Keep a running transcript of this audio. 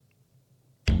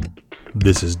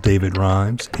This is David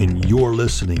Rhymes, and you're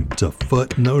listening to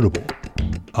Foot Notable,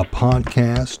 a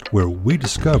podcast where we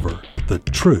discover the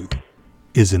truth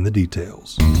is in the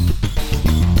details.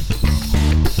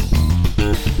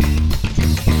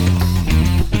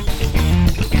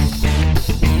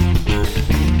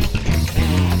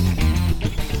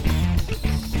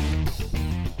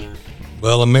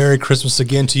 Well, a Merry Christmas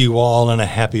again to you all and a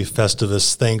Happy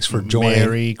Festivus. Thanks for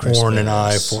joining Warren and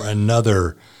I for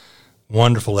another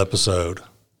wonderful episode.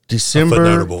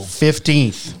 December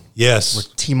 15th. Yes.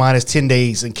 We're T-minus 10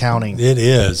 days and counting. It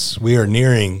is. We are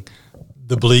nearing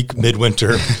the bleak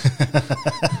midwinter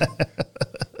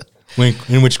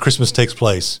in which Christmas takes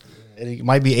place. It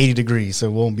might be 80 degrees, so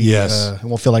it won't be. It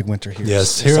won't feel like winter here.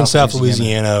 Yes, here in South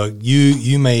Louisiana,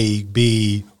 you may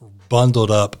be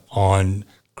bundled up on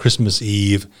Christmas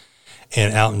Eve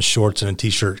and out in shorts and a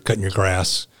T-shirt cutting your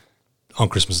grass on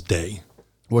Christmas Day.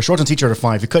 Well, shorts and T-shirt are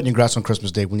fine. If you're cutting your grass on Christmas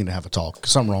Day, we need to have a talk.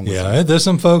 Something wrong with that. Yeah, there's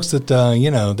some folks that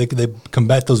they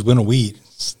combat those winter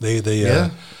weeds. They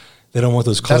don't want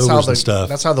those clovers and stuff.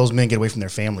 That's how those men get away from their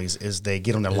families. Is they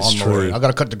get on their lawnmower. I got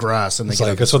to cut the grass, and that's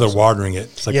why they're watering it.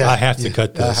 It's like I have to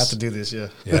cut this. I have to do this. Yeah.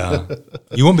 Yeah.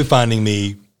 You won't be finding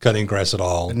me cutting grass at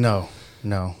all. No.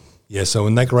 Yeah, so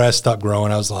when that grass stopped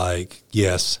growing, I was like,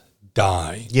 yes,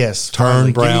 die. Yes.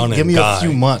 Turn brown and die. Give me a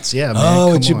few months. Yeah, man.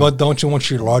 Oh, but don't you want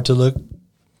your lawn to look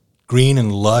green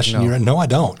and lush? No, no, I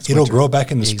don't. It'll grow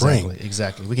back in the spring.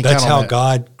 Exactly. We can That's count on how that.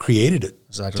 God created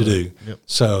it to do. Yep.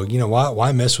 So,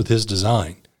 why mess with his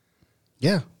design?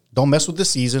 Yeah. Don't mess with the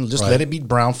season. Just let it be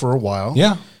brown for a while.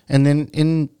 Yeah. And then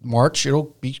in March,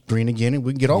 it'll be green again, and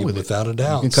we can get on with it. Without a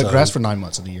doubt. You can cut grass for 9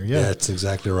 months of the year. Yeah. That's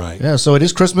exactly right. Yeah, so it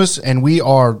is Christmas, and we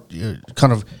are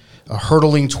kind of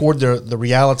hurtling toward the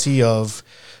reality of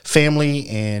family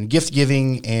and gift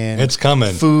giving and it's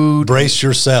coming. Food. Brace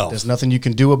yourself. There's nothing you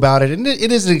can do about it, and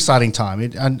it is an exciting time.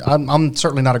 I'm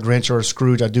certainly not a Grinch or a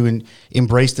Scrooge. I do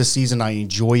embrace this season. I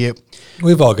enjoy it.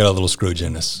 We've all got a little Scrooge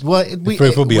in us. Well,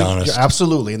 if we'll be honest,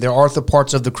 absolutely. And there are the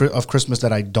parts of Christmas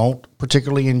that I don't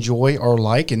particularly enjoy or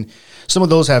like, and some of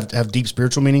those have deep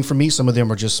spiritual meaning for me. Some of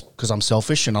them are just because I'm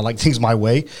selfish and I like things my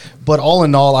way. But all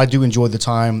in all, I do enjoy the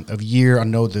time of year. I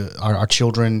know that our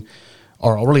children,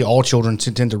 or really all children,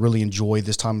 tend to really enjoy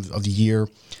this time of the year.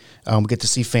 We get to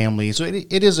see family, so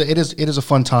it is a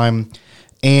fun time,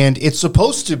 and it's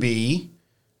supposed to be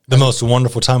the most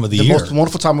wonderful time of the year. The most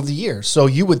wonderful time of the year. So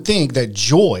you would think that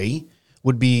joy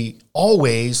would be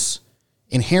always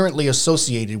inherently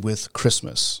associated with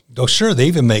Christmas. Oh, sure. They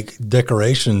even make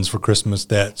decorations for Christmas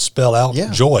that spell out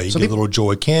joy. So you get little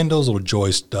joy candles, little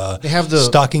joy they have the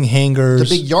stocking hangers.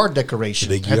 The big yard decoration.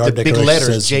 The big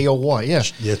letters, J-O-Y. Yeah.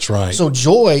 That's right. So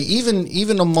joy,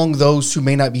 even among those who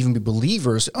may not even be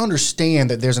believers, understand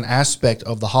that there's an aspect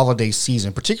of the holiday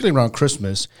season, particularly around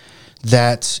Christmas,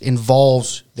 that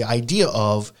involves the idea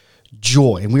of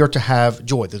joy, and we are to have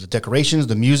joy. There's the decorations,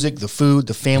 the music, the food,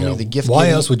 the family, the gift. Why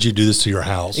else would you do this to your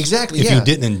house? Exactly. If you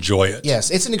didn't enjoy it. Yes,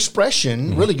 it's an expression.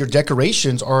 Mm-hmm. Really, your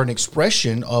decorations are an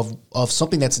expression of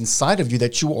something that's inside of you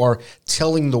that you are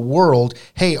telling the world,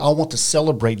 "Hey, I want to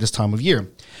celebrate this time of year."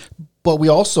 But we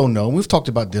also know, and we've talked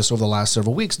about this over the last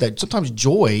several weeks, that sometimes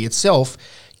joy itself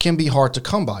can be hard to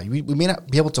come by. We may not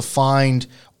be able to find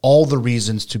all the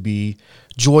reasons to be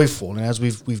joyful, and as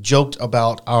we've joked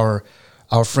about our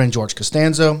friend George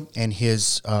Costanza and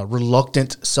his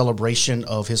reluctant celebration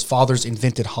of his father's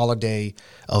invented holiday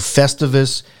of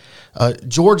Festivus.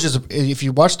 George if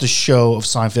you watch the show of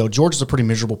Seinfeld, George is a pretty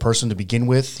miserable person to begin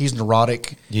with. He's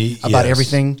neurotic about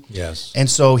everything. Yes. And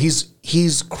so he's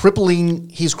cripplingly,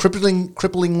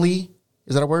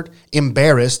 is that a word?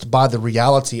 Embarrassed by the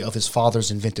reality of his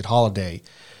father's invented holiday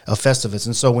of Festivus.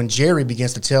 And so when Jerry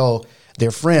begins to tell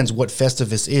their friends what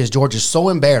Festivus is, George is so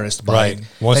embarrassed by it.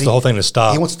 Wants the whole thing to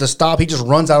stop. He wants to stop. He just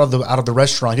runs out of the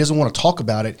restaurant. He doesn't want to talk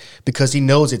about it because he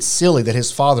knows it's silly that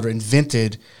his father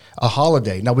invented a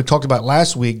holiday. Now, we talked about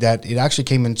last week that it actually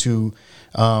came into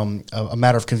a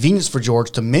matter of convenience for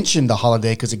George to mention the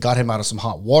holiday because it got him out of some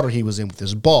hot water he was in with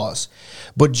his boss.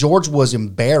 But George was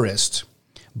embarrassed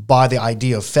by the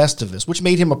idea of Festivus, which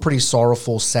made him a pretty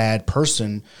sorrowful, sad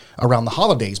person around the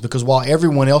holidays, because while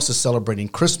everyone else is celebrating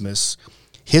Christmas,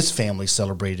 his family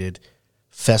celebrated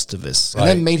Festivus. And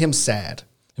that made him sad.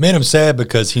 It made him sad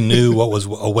because he knew what was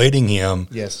awaiting him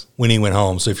when he went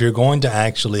home. So if you're going to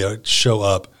actually show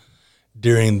up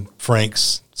during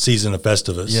Frank's season of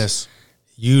Festivus,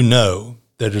 you know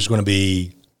that there's going to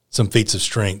be some feats of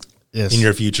strength in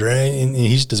your future, and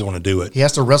he just doesn't want to do it. He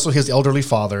has to wrestle his elderly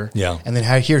father, and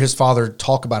then hear his father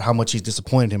talk about how much he's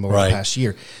disappointed him over the past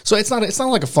year. So it's not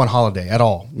like a fun holiday at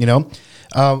all, you know.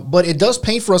 But it does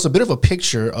paint for us a bit of a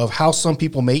picture of how some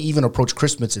people may even approach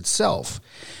Christmas itself,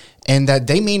 and that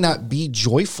they may not be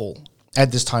joyful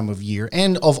at this time of year,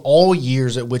 and of all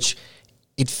years at which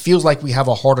it feels like we have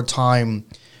a harder time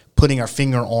putting our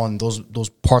finger on those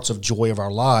parts of joy of our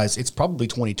lives. It's probably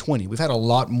 2020. We've had a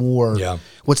lot more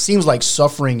what seems like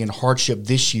suffering and hardship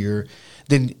this year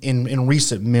than in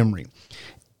recent memory.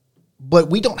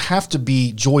 But we don't have to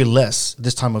be joyless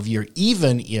this time of year,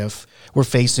 even if we're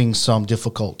facing some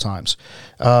difficult times.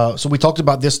 So we talked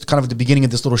about this kind of at the beginning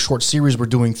of this little short series we're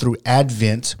doing through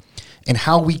Advent, and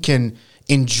how we can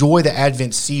enjoy the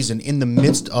Advent season in the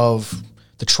midst of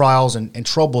the trials and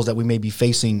troubles that we may be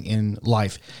facing in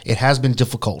life. It has been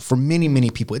difficult for many, many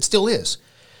people. It still is.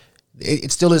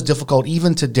 It still is difficult.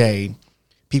 Even today,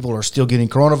 people are still getting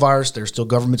coronavirus. There's still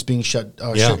governments being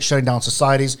shutting down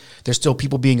societies. There's still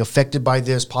people being affected by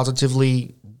this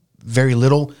positively, very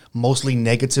little, mostly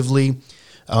negatively.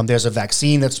 There's a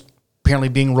vaccine that's apparently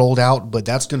being rolled out, but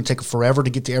that's going to take forever to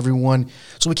get to everyone.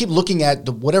 So we keep looking at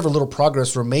whatever little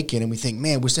progress we're making, and we think,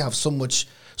 man, we still have so much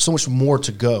more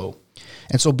to go.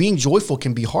 And so being joyful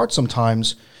can be hard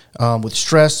sometimes with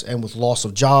stress and with loss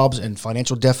of jobs and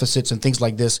financial deficits and things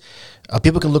like this.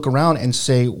 People can look around and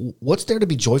say, what's there to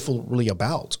be joyful really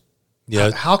about?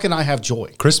 Yeah. How can I have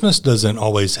joy? Christmas doesn't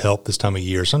always help this time of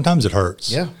year. Sometimes it hurts.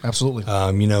 Yeah, absolutely.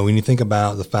 When you think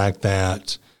about the fact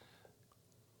that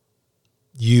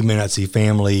you may not see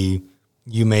family,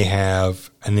 you may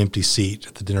have an empty seat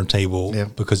at the dinner table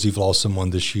because you've lost someone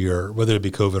this year, whether it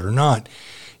be COVID or not.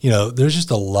 There's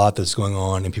just a lot that's going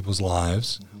on in people's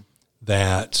lives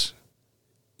that,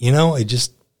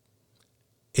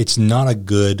 it's not a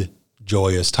good,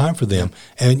 joyous time for them.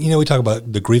 And, we talk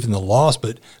about the grief and the loss,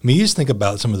 but you just think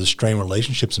about some of the strained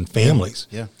relationships and families.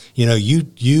 Yeah.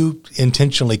 You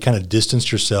intentionally kind of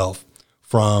distance yourself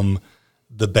from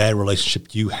the bad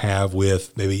relationship you have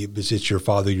with, maybe it's your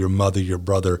father, your mother, your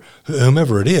brother,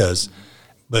 whomever it is.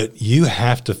 But you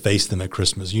have to face them at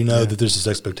Christmas. That there's this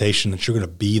expectation that you're going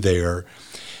to be there,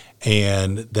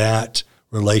 and that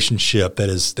relationship that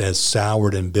has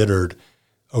soured and bittered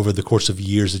over the course of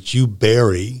years that you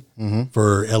bury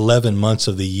for 11 months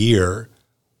of the year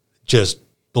just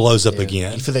blows up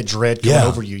again. You feel that dread coming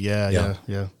over you.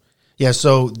 Yeah.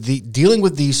 So dealing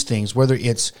with these things, whether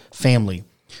it's family,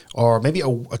 or maybe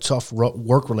a tough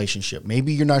work relationship.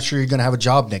 Maybe you're not sure you're going to have a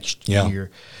job next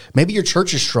year. Maybe your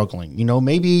church is struggling.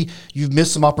 Maybe you've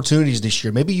missed some opportunities this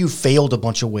year. Maybe you failed a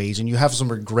bunch of ways and you have some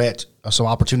regret of some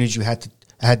opportunities you had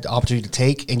the opportunity to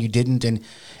take and you didn't. And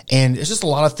it's just a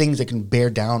lot of things that can bear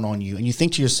down on you. And you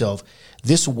think to yourself,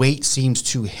 this weight seems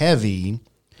too heavy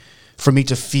for me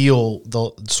to feel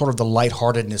the sort of the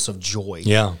lightheartedness of joy.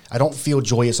 Yeah. I don't feel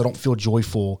joyous. I don't feel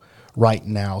joyful right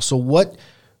now. So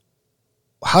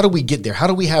how do we get there? How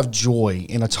do we have joy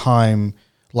in a time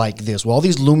like this? With all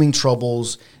these looming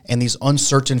troubles and these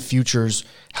uncertain futures,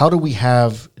 how do we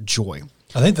have joy?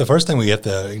 I think the first thing we have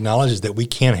to acknowledge is that we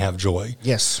can have joy.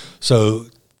 Yes. So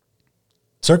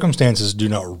circumstances do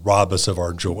not rob us of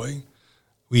our joy.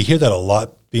 We hear that a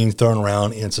lot being thrown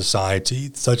around in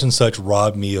society. Such and such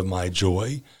robbed me of my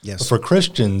joy. Yes. But for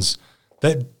Christians,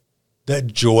 that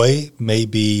joy may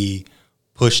be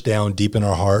pushed down deep in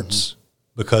our hearts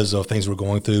because of things we're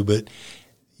going through, but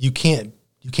you can't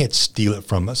steal it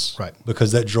from us, right?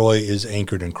 Because that joy is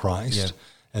anchored in Christ.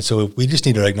 And so we just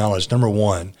need to acknowledge, number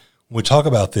one, when we talk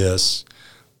about this,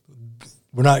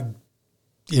 we're not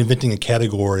inventing a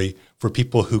category for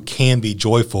people who can be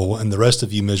joyful, and the rest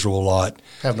of you miserable lot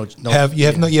have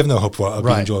no hope for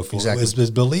being joyful. Exactly. As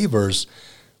believers,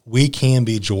 we can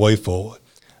be joyful.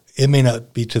 It may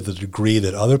not be to the degree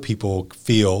that other people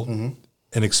feel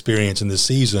and experience in this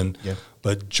season,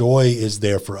 but joy is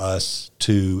there for us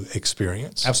to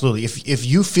experience. Absolutely. If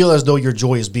you feel as though your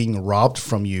joy is being robbed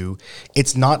from you,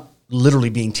 it's not literally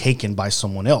being taken by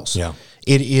someone else. Yeah.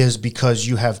 It is because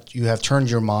you have turned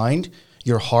your mind,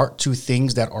 your heart to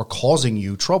things that are causing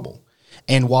you trouble.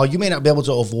 And while you may not be able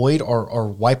to avoid or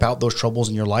wipe out those troubles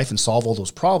in your life and solve all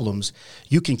those problems,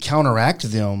 you can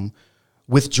counteract them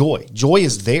with joy. Joy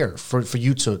is there for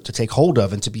you to take hold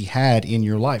of and to be had in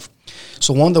your life.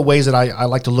 So one of the ways that I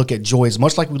like to look at joy is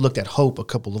much like we looked at hope a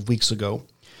couple of weeks ago.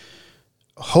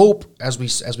 Hope, as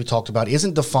we talked about,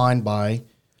 isn't defined by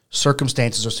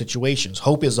circumstances or situations.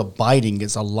 Hope is abiding,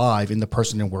 is alive in the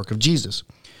person and work of Jesus.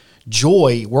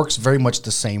 Joy works very much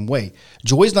the same way.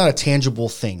 Joy is not a tangible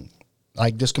thing.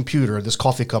 Like this computer, this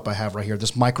coffee cup I have right here,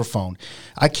 this microphone.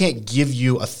 I can't give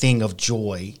you a thing of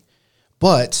joy,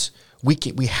 but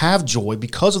we have joy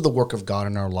because of the work of God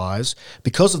in our lives,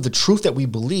 because of the truth that we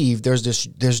believe. There's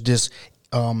this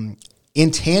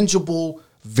intangible,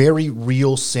 very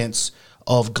real sense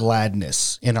of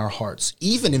gladness in our hearts,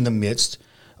 even in the midst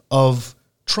of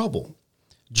trouble.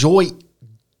 Joy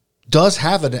does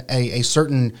have a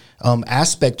certain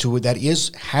aspect to it that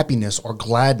is happiness or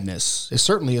gladness. It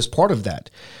certainly is part of that,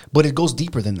 but it goes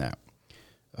deeper than that.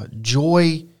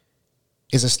 Joy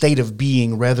is a state of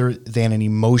being rather than an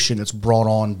emotion that's brought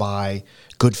on by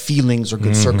good feelings or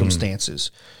good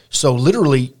circumstances. So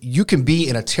literally, you can be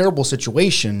in a terrible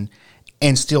situation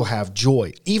and still have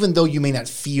joy, even though you may not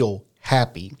feel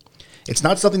happy. It's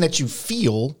not something that you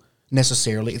feel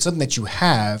necessarily. It's something that you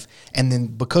have. And then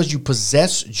because you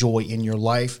possess joy in your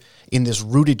life, in this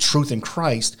rooted truth in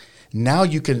Christ, now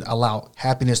you can allow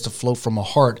happiness to flow from a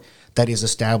heart that is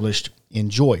established in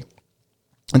joy.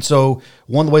 And so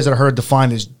one of the ways that I heard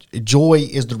defined is joy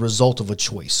is the result of a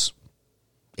choice.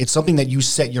 It's something that you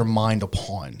set your mind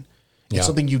upon. It's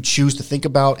something you choose to think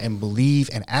about and believe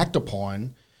and act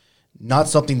upon, not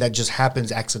something that just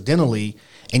happens accidentally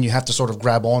and you have to sort of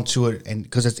grab onto it, and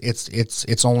because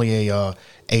it's only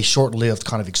a short-lived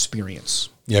kind of experience.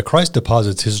 Yeah, Christ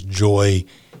deposits his joy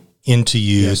into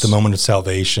you at the moment of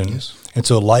salvation. Yes. And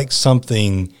so like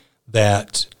something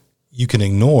that you can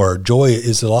ignore, joy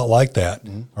is a lot like that.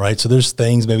 All right. So there's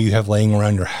things maybe you have laying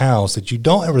around your house that you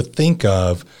don't ever think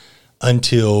of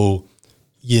until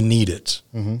you need it.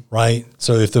 Right.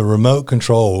 So if the remote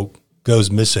control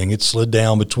goes missing, it's slid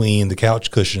down between the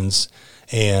couch cushions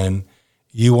and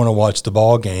you want to watch the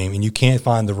ball game and you can't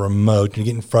find the remote and you're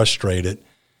getting frustrated.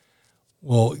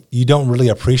 Well, you don't really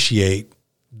appreciate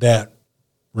that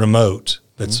remote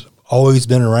that's always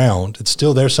been around. It's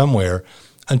still there somewhere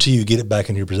until you get it back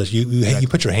in your possession. You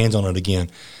put your hands on it again.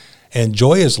 And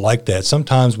joy is like that.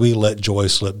 Sometimes we let joy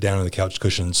slip down in the couch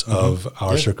cushions of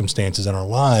our circumstances in our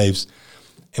lives,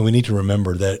 and we need to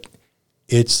remember that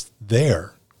it's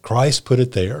there. Christ put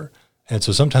it there. And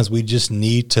so sometimes we just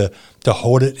need to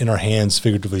hold it in our hands,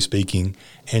 figuratively speaking,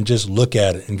 and just look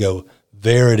at it and go,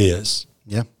 there it is.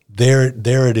 Yeah. There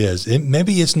it is.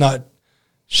 Maybe it's not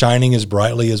shining as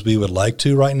brightly as we would like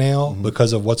to right now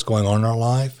because of what's going on in our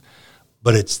life,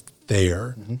 but it's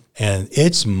there and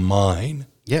it's mine.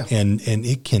 Yeah. And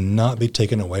it cannot be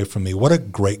taken away from me. What a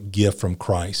great gift from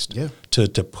Christ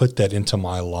to put that into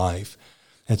my life.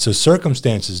 And so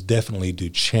circumstances definitely do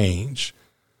change,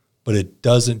 but it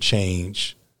doesn't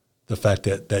change the fact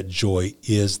that joy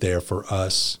is there for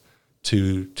us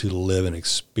to live and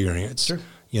experience. Sure.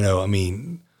 You know, I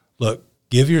mean, look,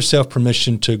 give yourself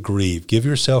permission to grieve. Give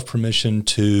yourself permission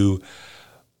to,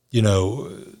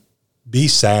 be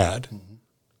sad,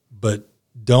 but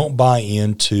don't buy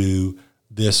into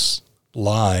this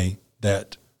lie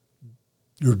that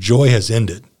your joy has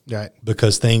ended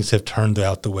because things have turned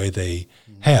out the way they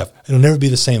have. It'll never be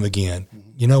the same again.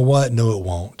 You know what? No, it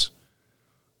won't.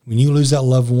 When you lose that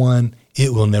loved one,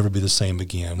 it will never be the same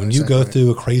again. When you go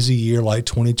through a crazy year like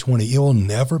 2020, it will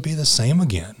never be the same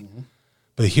again.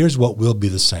 But here's what will be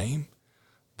the same: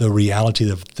 the reality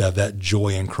of that joy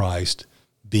in Christ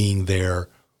being there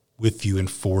with you and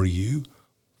for you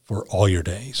for all your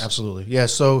days. Absolutely. Yeah.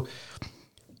 So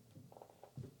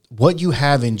what you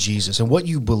have in Jesus and what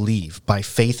you believe by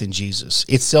faith in Jesus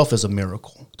itself is a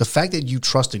miracle. The fact that you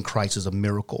trust in Christ is a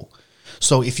miracle.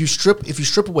 So if you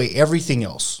strip away everything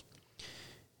else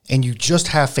and you just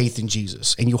have faith in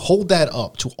Jesus and you hold that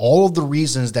up to all of the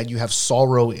reasons that you have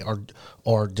sorrow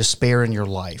or despair in your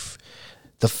life,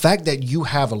 the fact that you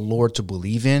have a Lord to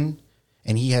believe in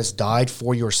and he has died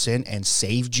for your sin and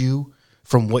saved you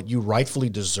from what you rightfully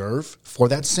deserve for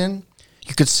that sin,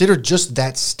 you consider just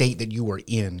that state that you are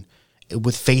in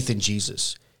with faith in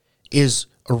Jesus is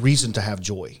a reason to have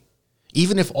joy.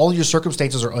 Even if all your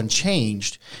circumstances are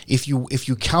unchanged, if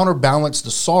you counterbalance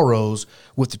the sorrows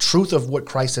with the truth of what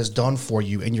Christ has done for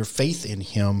you and your faith in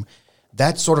him,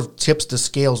 that sort of tips the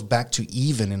scales back to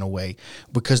even in a way,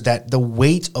 because that the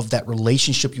weight of that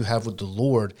relationship you have with the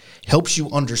Lord helps you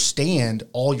understand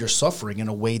all your suffering in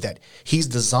a way that he's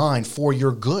designed for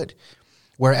your good.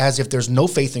 Whereas if there's no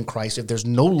faith in Christ, if there's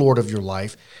no Lord of your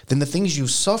life, then the things you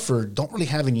suffer don't really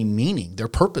have any meaning. They're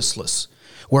purposeless.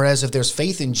 Whereas if there's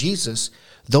faith in Jesus,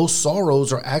 those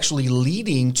sorrows are actually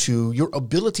leading to your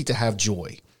ability to have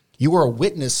joy. You are a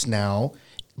witness now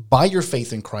by your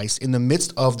faith in Christ in the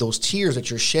midst of those tears that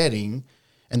you're shedding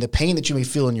and the pain that you may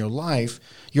feel in your life.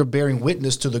 You're bearing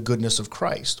witness to the goodness of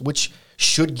Christ, which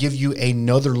should give you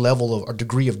another level of or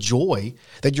degree of joy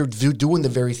that you're doing the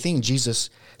very thing Jesus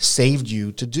saved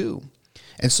you to do.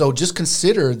 And so just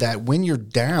consider that when you're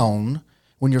down,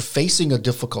 when you're facing a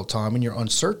difficult time and you're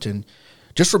uncertain,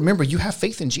 just remember you have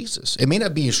faith in Jesus. It may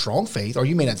not be a strong faith, or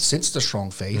you may not sense the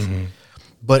strong faith,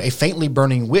 but a faintly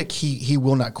burning wick he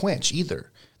will not quench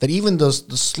either. that even the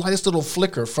slightest little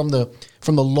flicker from the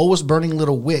lowest burning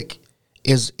little wick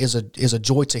is a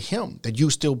joy to him, that you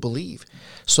still believe.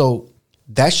 So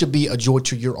that should be a joy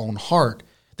to your own heart,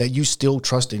 that you still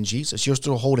trust in Jesus. You're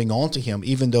still holding on to him,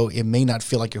 even though it may not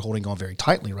feel like you're holding on very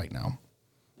tightly right now.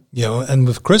 Yeah, and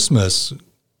with Christmas,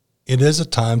 it is a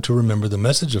time to remember the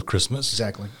message of Christmas.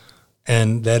 Exactly.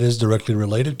 And that is directly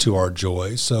related to our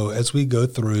joy. So as we go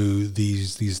through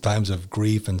these times of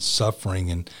grief and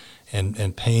suffering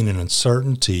and pain and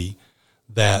uncertainty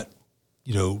that,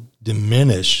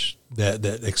 diminish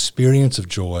that experience of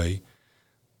joy,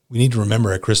 we need to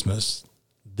remember at Christmas,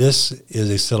 this is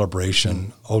a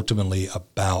celebration ultimately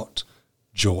about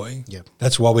joy. Yep.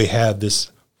 That's why we have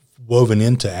this woven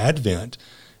into Advent,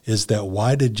 is that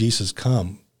why did Jesus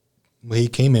come? Well, he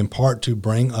came in part to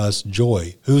bring us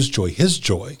joy. Whose joy? His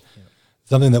joy. Yeah.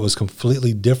 Something that was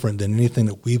completely different than anything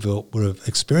that we would have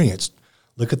experienced.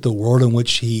 Look at the world in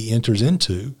which he enters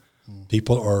into.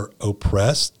 People are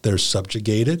oppressed. They're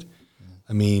subjugated.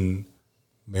 I mean,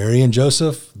 Mary and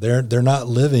Joseph, they're not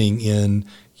living in,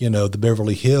 the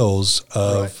Beverly Hills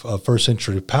of first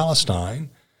century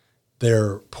Palestine.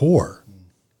 They're poor.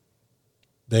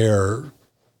 They're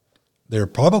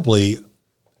probably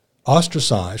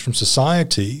ostracized from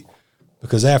society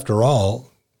because, after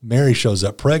all, Mary shows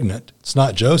up pregnant. It's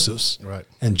not Joseph's. Right.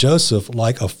 And Joseph,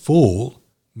 like a fool,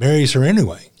 marries her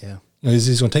anyway. Yeah.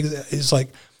 He's going to take it. It's like,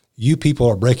 you people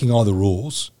are breaking all the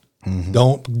rules. Mm-hmm.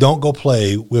 Don't go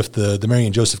play with the Mary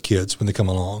and Joseph kids when they come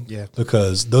along. Yeah.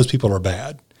 Because those people are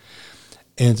bad.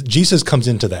 And Jesus comes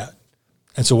into that.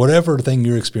 And so whatever thing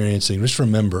you're experiencing, just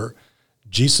remember,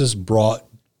 Jesus brought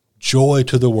joy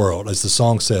to the world, as the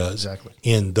song says, exactly,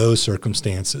 in those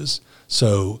circumstances.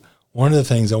 So one of the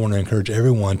things I want to encourage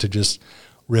everyone to just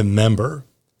remember,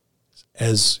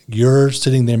 as you're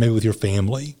sitting there maybe with your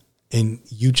family and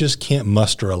you just can't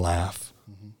muster a laugh,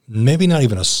 maybe not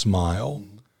even a smile,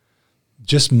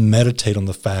 just meditate on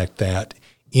the fact that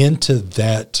into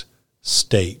that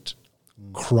state,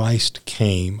 Christ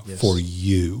came for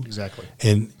you. Exactly.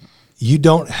 And you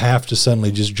don't have to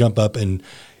suddenly just jump up and,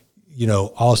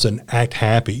 all of a sudden act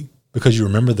happy because you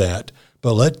remember that,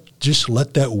 but let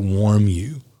that warm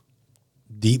you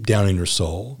deep down in your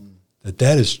soul,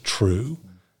 that is true,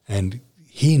 and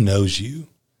he knows you,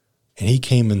 and he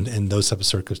came in those type of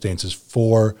circumstances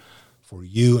for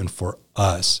you and for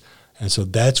us. And so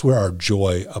that's where our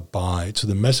joy abides. So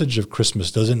the message of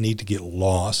Christmas doesn't need to get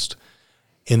lost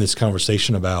in this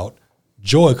conversation about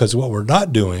joy, because what we're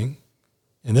not doing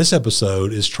in this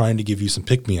episode is trying to give you some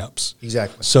pick-me-ups.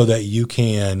 Exactly. So that you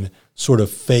can sort of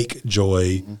fake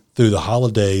joy through the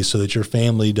holidays, so that your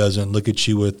family doesn't look at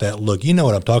you with that look. You know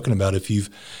what I'm talking about if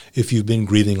you've been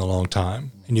grieving a long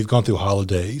time and you've gone through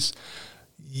holidays.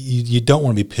 You don't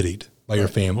want to be pitied by your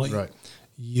family. Right.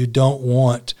 You don't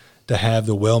want to have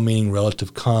the well-meaning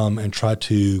relative come and try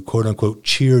to, quote-unquote,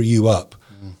 cheer you up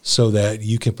so that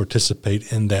you can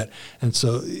participate in that. And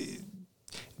so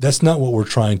that's not what we're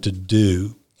trying to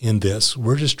do in this.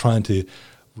 We're just trying to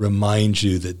remind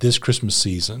you that this Christmas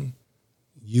season,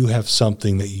 you have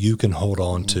something that you can hold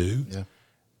on to. Yeah.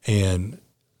 And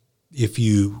if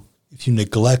you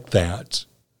neglect that,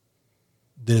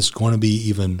 then it's going to be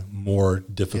even more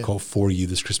difficult for you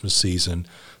this Christmas season.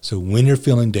 So when you're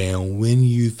feeling down, when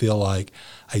you feel like,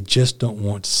 I just don't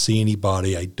want to see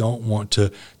anybody, I don't want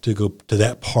to go to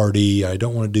that party, I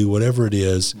don't want to do whatever it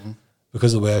is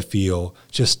because of the way I feel,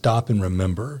 just stop and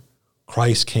remember,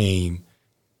 Christ came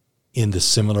in the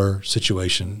similar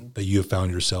situation that you have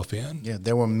found yourself in. Yeah,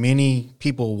 there were many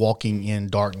people walking in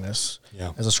darkness,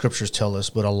 as the scriptures tell us,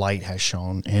 but a light has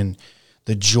shone. And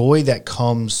the joy that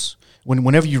comes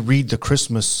whenever you read the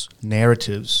Christmas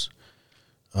narratives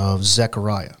of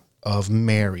Zechariah, of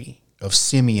Mary, of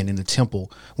Simeon in the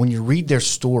temple, when you read their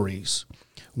stories,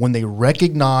 when they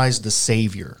recognize the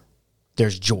Savior,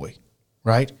 there's joy,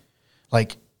 right?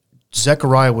 Like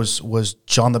Zechariah was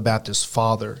John the Baptist's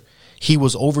father. He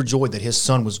was overjoyed that his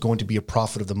son was going to be a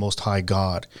prophet of the Most High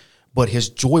God, but his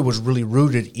joy was really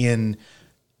rooted in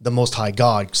the Most High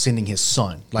God sending his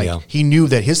son. He knew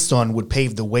that his son would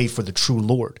pave the way for the true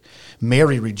Lord.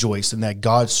 Mary rejoiced in that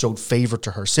God showed favor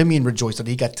to her. Simeon rejoiced that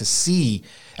he got to see,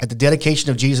 at the dedication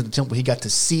of Jesus at the temple, he got to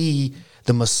see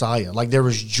the Messiah. Like, there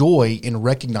was joy in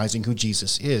recognizing who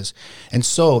Jesus is. And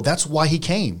so that's why he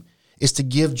came, is to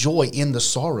give joy in the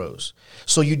sorrows.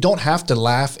 So you don't have to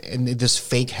laugh in this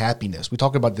fake happiness. We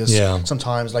talk about this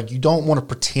sometimes. Like, you don't want to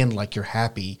pretend like you're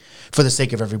happy for the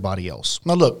sake of everybody else.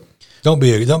 Now, look. Don't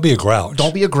be a grouch.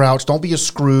 Don't be a grouch. Don't be a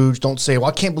Scrooge. Don't say, well,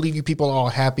 I can't believe you people are all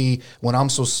happy when I'm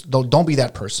so... Don't be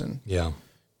that person. Yeah.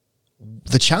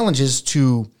 The challenge is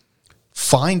to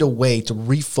find a way to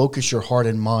refocus your heart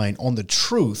and mind on the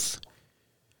truth,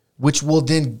 which will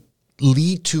then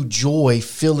lead to joy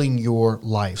filling your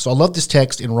life. So I love this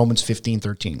text in Romans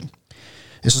 15:13.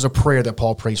 This is a prayer that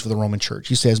Paul prays for the Roman church.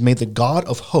 He says, "May the God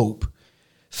of hope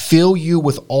fill you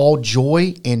with all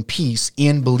joy and peace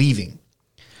in believing."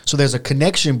 So there's a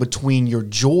connection between your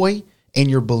joy and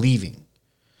your believing.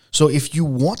 So if you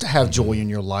want to have joy in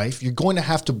your life, you're going to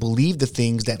have to believe the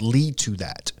things that lead to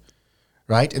that,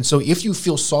 right? And so if you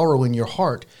feel sorrow in your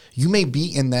heart, you may be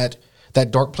in that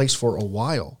dark place for a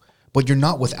while, but you're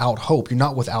not without hope. You're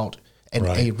not without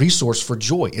a resource for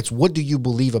joy. It's, what do you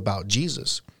believe about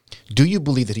Jesus? Do you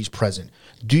believe that he's present?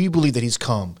 Do you believe that he's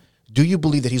come? Do you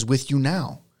believe that he's with you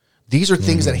now? These are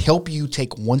things that help you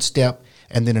take one step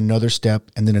and then another step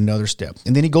and then another step.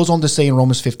 And then he goes on to say in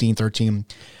Romans 15:13,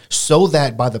 so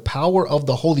that by the power of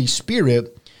the Holy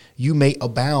Spirit, you may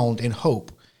abound in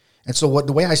hope. And so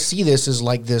the way I see this is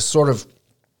like this sort of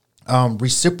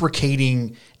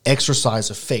reciprocating exercise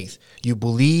of faith. You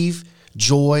believe,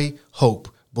 joy, hope.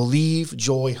 Believe,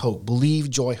 joy, hope. Believe,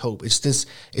 joy, hope. It's this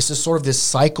sort of this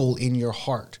cycle in your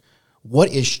heart. What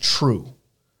is true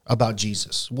about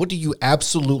Jesus? What do you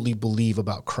absolutely believe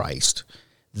about Christ?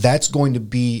 That's going to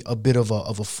be a bit of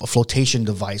a flotation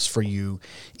device for you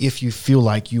if you feel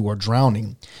like you are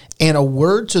drowning. And a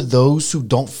word to those who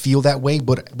don't feel that way,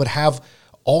 but have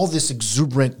all this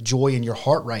exuberant joy in your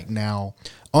heart right now,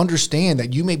 understand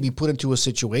that you may be put into a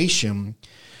situation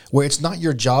where it's not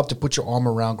your job to put your arm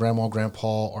around grandma,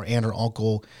 grandpa, or aunt or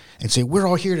uncle and say, we're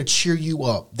all here to cheer you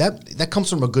up. That comes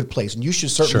from a good place, and you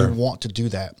should certainly want to do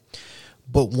that.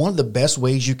 But one of the best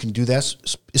ways you can do that,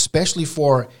 especially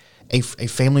for a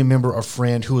family member or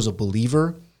friend who is a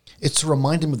believer, is to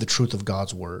remind them of the truth of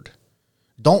God's word.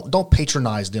 Don't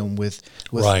patronize them with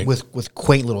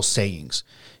quaint little sayings.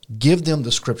 Give them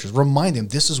the scriptures. Remind them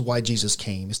this is why Jesus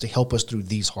came, is to help us through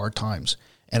these hard times,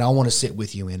 and I want to sit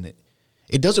with you in it.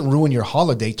 It doesn't ruin your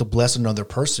holiday to bless another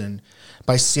person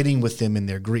by sitting with them in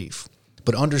their grief.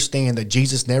 But understand that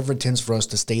Jesus never intends for us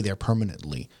to stay there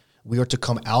permanently. We are to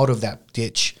come out of that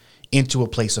ditch into a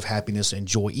place of happiness and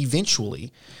joy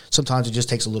eventually. Sometimes it just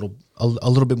takes a little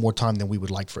bit more time than we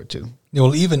would like for it to.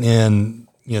 Well, even in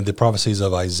the prophecies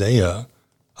of Isaiah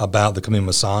about the coming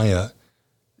Messiah,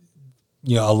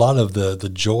 a lot of the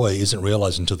joy isn't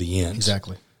realized until the end.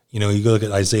 Exactly. You go look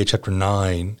at Isaiah chapter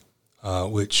 9,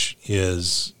 which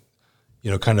is,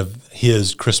 kind of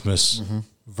his Christmas,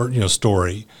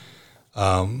 story.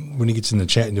 When he gets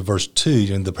into verse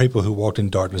 2, the people who walked in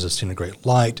darkness have seen a great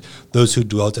light. Those who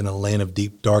dwelt in a land of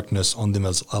deep darkness, on them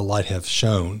as a light have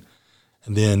shone.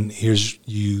 And then here's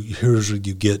where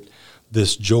you get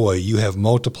this joy. You have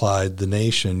multiplied the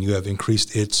nation. You have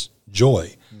increased its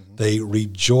joy. Mm-hmm. They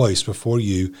rejoice before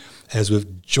you as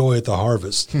with joy at the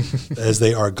harvest, as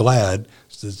they are glad.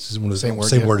 This is one of the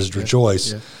same word as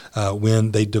rejoice,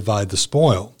 when they divide the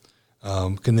spoil.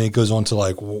 And then it goes on to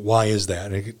why is that?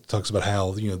 And it talks about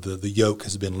how the yoke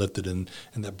has been lifted and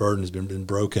that burden has been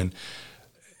broken.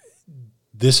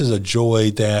 This is a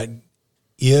joy that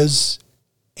is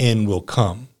and will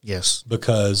come. Yes,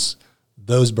 because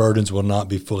those burdens will not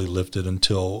be fully lifted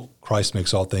until Christ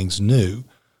makes all things new.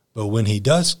 But when he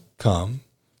does come,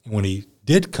 and when he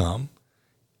did come,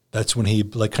 that's when he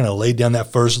kind of laid down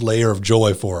that first layer of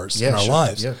joy for us in our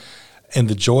lives. Yeah. And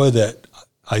the joy that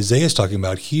Isaiah is talking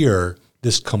about here,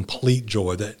 this complete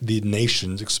joy that the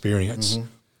nations experience,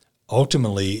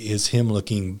 ultimately is him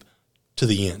looking to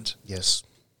the end. Yes.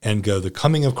 And the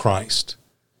coming of Christ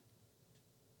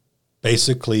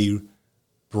basically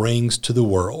brings to the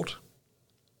world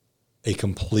a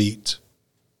complete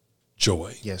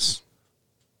joy. Yes.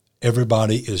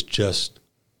 Everybody is just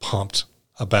pumped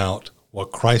about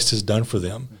what Christ has done for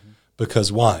them,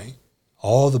 because why?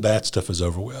 All the bad stuff is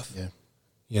over with. Yeah.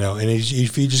 And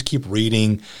if you just keep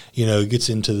reading, it gets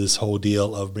into this whole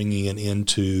deal of bringing an end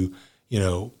to,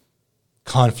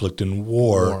 conflict and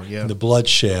war and the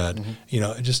bloodshed,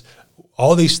 just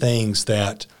all these things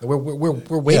that we're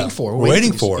waiting for. We're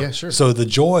waiting for. Yeah, sure. So the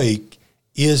joy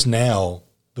is now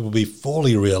that will be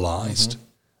fully realized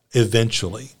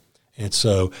eventually. And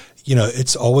so,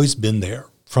 it's always been there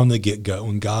from the get-go.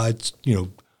 And God,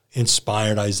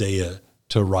 inspired Isaiah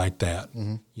to write that,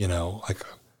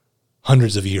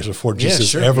 hundreds of years before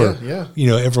Jesus ever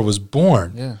was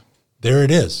born. Yeah. There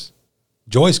it is.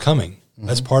 Joy's coming.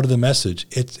 That's part of the message.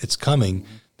 It's coming.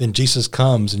 Then Jesus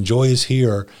comes, and joy is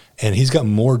here, and he's got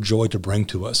more joy to bring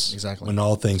to us. Exactly. When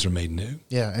all things are made new.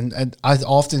 Yeah, and I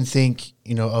often think,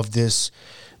 of this,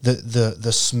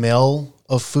 the smell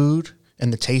of food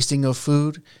and the tasting of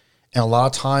food And a lot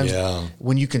of times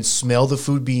when you can smell the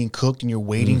food being cooked and you're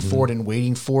waiting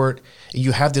for it,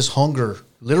 you have this hunger,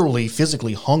 literally,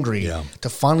 physically hungry to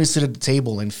finally sit at the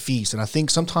table and feast. And I think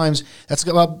sometimes that's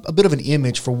a bit of an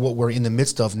image for what we're in the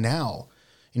midst of now.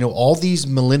 You know, all these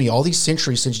millennia, all these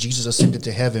centuries since Jesus ascended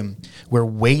to heaven, we're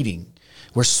waiting.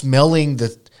 We're smelling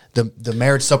the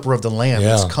marriage supper of the Lamb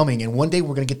that's coming. And one day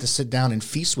we're going to get to sit down and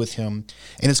feast with him.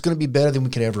 And it's going to be better than we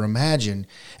could ever imagine.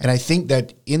 And I think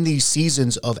that in these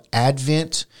seasons of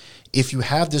Advent, if you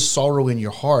have this sorrow in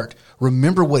your heart,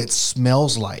 remember what it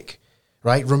smells like.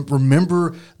 Right?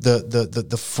 Remember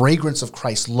the fragrance of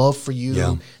Christ's love for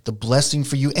you, the blessing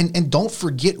for you. And don't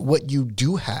forget what you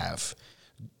do have.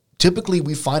 Typically,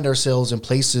 we find ourselves in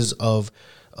places of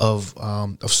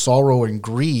sorrow and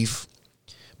grief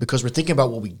because we're thinking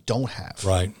about what we don't have.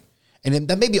 Right. And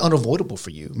that may be unavoidable for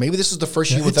you. Maybe this is the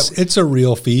first year without... It's a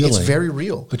real feeling. It's very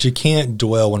real. But you can't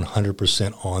dwell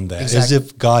 100% on that. Exactly. As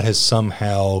if God has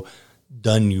somehow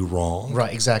done you wrong.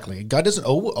 Right, exactly. God doesn't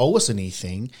owe us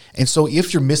anything. And so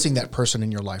if you're missing that person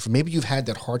in your life, or maybe you've had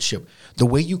that hardship, the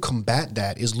way you combat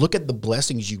that is look at the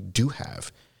blessings you do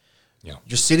have. Yeah.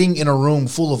 You're sitting in a room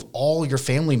full of all your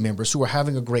family members who are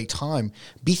having a great time.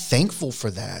 Be thankful for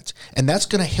that. And that's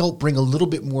going to help bring a little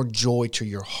bit more joy to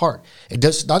your heart.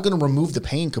 It's not going to remove the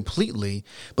pain completely,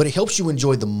 but it helps you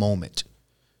enjoy the moment,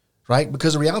 right?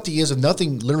 Because the reality is if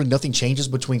literally nothing changes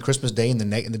between Christmas Day and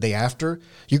the day after,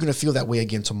 you're going to feel that way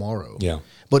again tomorrow. Yeah.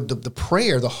 But the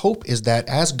prayer, the hope is that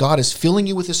as God is filling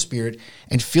you with his Spirit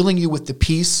and filling you with the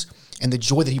peace and the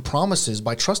joy that he promises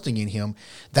by trusting in him,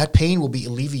 that pain will be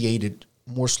alleviated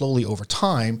more slowly over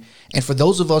time. And for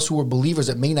those of us who are believers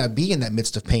that may not be in that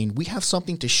midst of pain, we have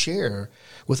something to share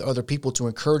with other people to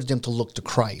encourage them to look to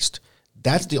Christ.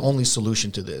 That's the only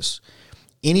solution to this.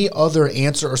 Any other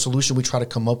answer or solution we try to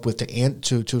come up with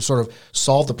to sort of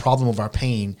solve the problem of our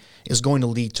pain is going to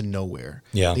lead to nowhere.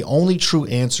 Yeah. The only true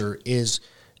answer is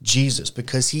Jesus,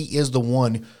 because he is the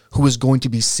one who is going to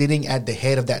be sitting at the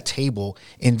head of that table,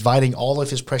 inviting all of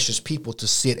his precious people to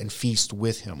sit and feast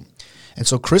with him. And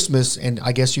so Christmas, and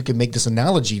I guess you can make this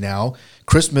analogy now,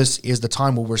 Christmas is the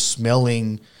time where we're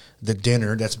smelling the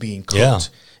dinner that's being cooked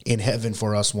in heaven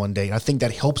for us one day. And I think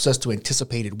that helps us to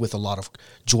anticipate it with a lot of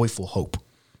joyful hope.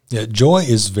 Yeah, joy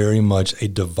is very much a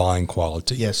divine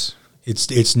quality. Yes.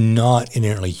 It's not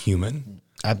inherently human.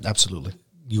 Absolutely.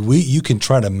 You can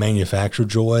try to manufacture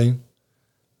joy,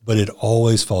 but it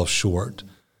always falls short.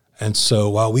 And so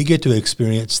while we get to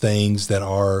experience things that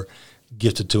are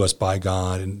gifted to us by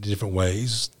God in different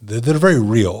ways, that are very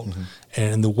real,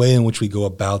 and the way in which we go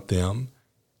about them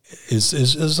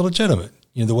is legitimate.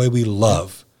 You know, the way we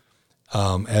love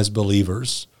as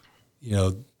believers, you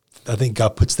know, I think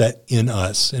God puts that in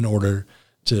us in order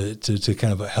to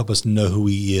kind of help us know who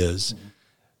he is.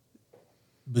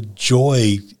 But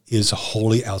joy is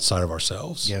wholly outside of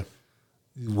ourselves. Yeah.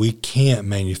 We can't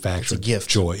manufacture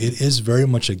joy. It is very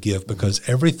much a gift because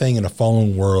everything in a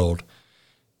fallen world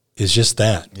is just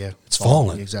that. Yeah. It's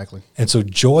fallen. Exactly. And so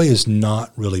joy is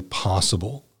not really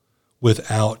possible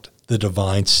without the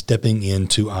divine stepping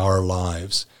into our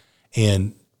lives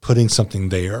and putting something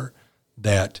there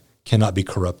that cannot be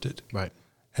corrupted. Right.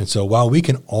 And so while we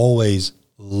can always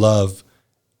love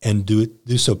and do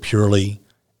so purely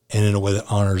and in a way that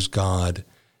honors God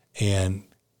and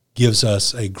gives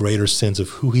us a greater sense of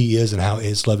who he is and how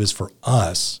his love is for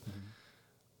us,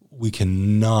 we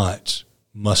cannot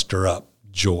muster up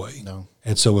joy. No.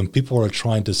 And so when people are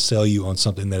trying to sell you on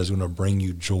something that is going to bring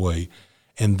you joy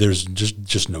and there's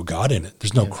just no God in it,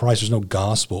 there's no Christ, there's no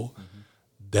gospel,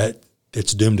 that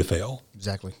it's doomed to fail.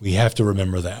 Exactly. We have to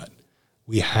remember that.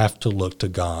 We have to look to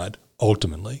God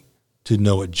ultimately to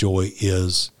know what joy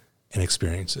is and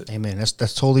experience it. Amen.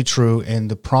 That's totally true.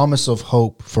 And the promise of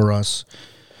hope for us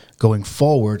going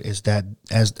forward is that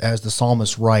as the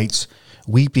psalmist writes,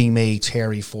 weeping may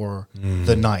tarry for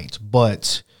the night,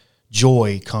 but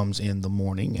joy comes in the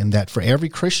morning. And that for every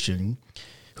Christian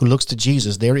who looks to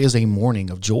Jesus, there is a morning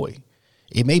of joy.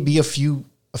 It may be a few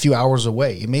hours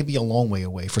away. It may be a long way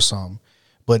away for some,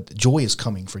 but joy is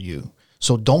coming for you.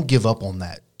 So don't give up on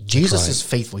that. Jesus is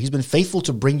faithful. He's been faithful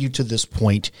to bring you to this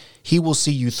point. He will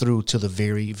see you through to the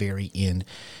very, very end.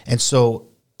 And so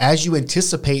as you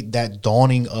anticipate that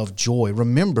dawning of joy,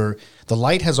 remember the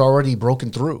light has already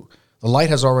broken through. The light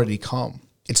has already come.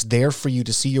 It's there for you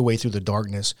to see your way through the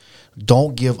darkness.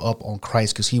 Don't give up on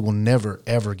Christ because he will never,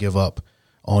 ever give up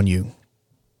on you.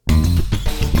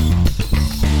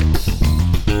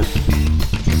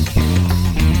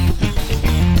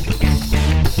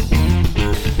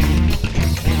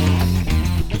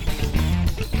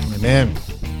 Amen.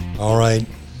 All right.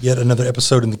 yet another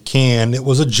episode in the can. It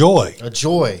was a joy. A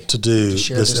joy. To do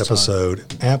this episode.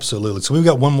 Time. Absolutely. So we've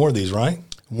got one more of these, right?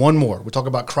 One more. We'll talk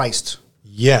about Christ.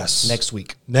 Yes. Next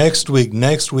week. Next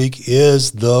week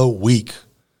is the week.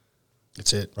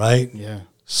 That's it. Right? Yeah.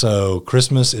 So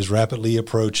Christmas is rapidly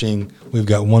approaching. We've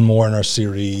got one more in our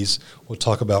series. We'll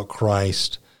talk about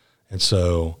Christ. And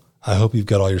so I hope you've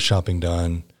got all your shopping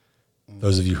done.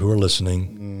 Those of you who are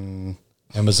listening,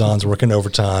 Amazon's working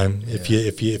overtime. Yeah.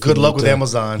 If you good luck with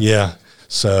Amazon. Yeah.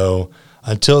 So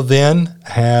until then,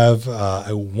 have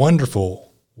a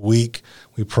wonderful week.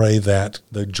 We pray that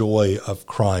the joy of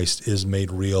Christ is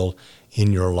made real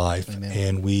in your life. Amen.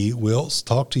 And we will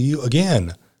talk to you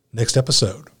again next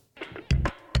episode.